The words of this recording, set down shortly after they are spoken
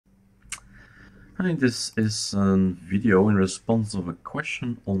Hi, this is a video in response of a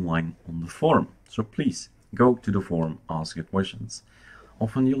question online on the forum. So please go to the forum, ask your questions.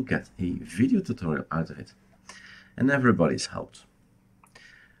 Often you'll get a video tutorial out of it. And everybody's helped.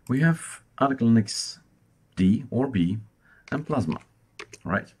 We have ArcoLinux D or B and Plasma.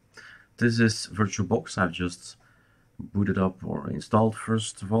 Right. This is VirtualBox. I've just booted up or installed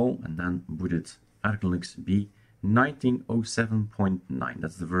first of all, and then booted ArcoLinux B 1907.9.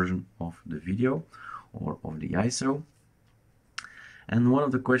 That's the version of the video or of the ISO. And one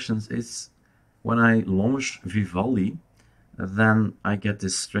of the questions is, when I launch Vivaldi, then I get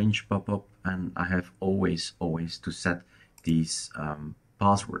this strange pop-up, and I have always to set these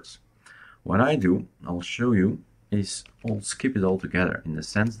passwords. What I do, I'll show you, is I'll skip it altogether, in the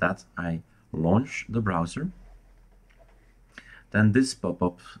sense that I launch the browser, then this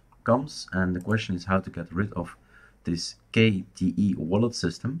pop-up comes, and the question is how to get rid of this kdewallet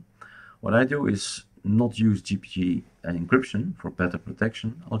system. What I do is not use GPG encryption for better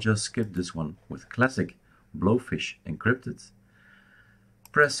protection. I'll just skip this one with classic blowfish encrypted.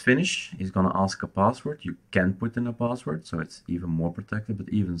 Press finish. It's gonna ask a password. You can put in a password, so it's even more protected, but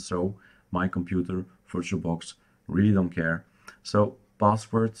even so, my computer, VirtualBox, really don't care. So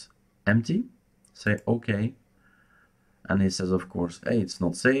password empty, say OK. And it says, of course, hey, it's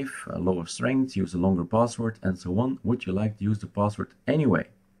not safe, lower strength, use a longer password, and so on. Would you like to use the password anyway?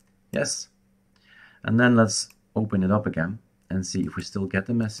 Yes. And then let's open it up again and see if we still get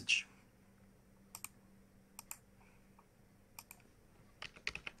the message.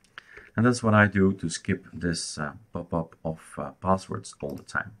 And that's what I do to skip this pop-up of passwords all the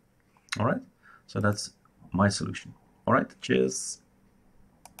time. All right, so that's my solution. All right, cheers.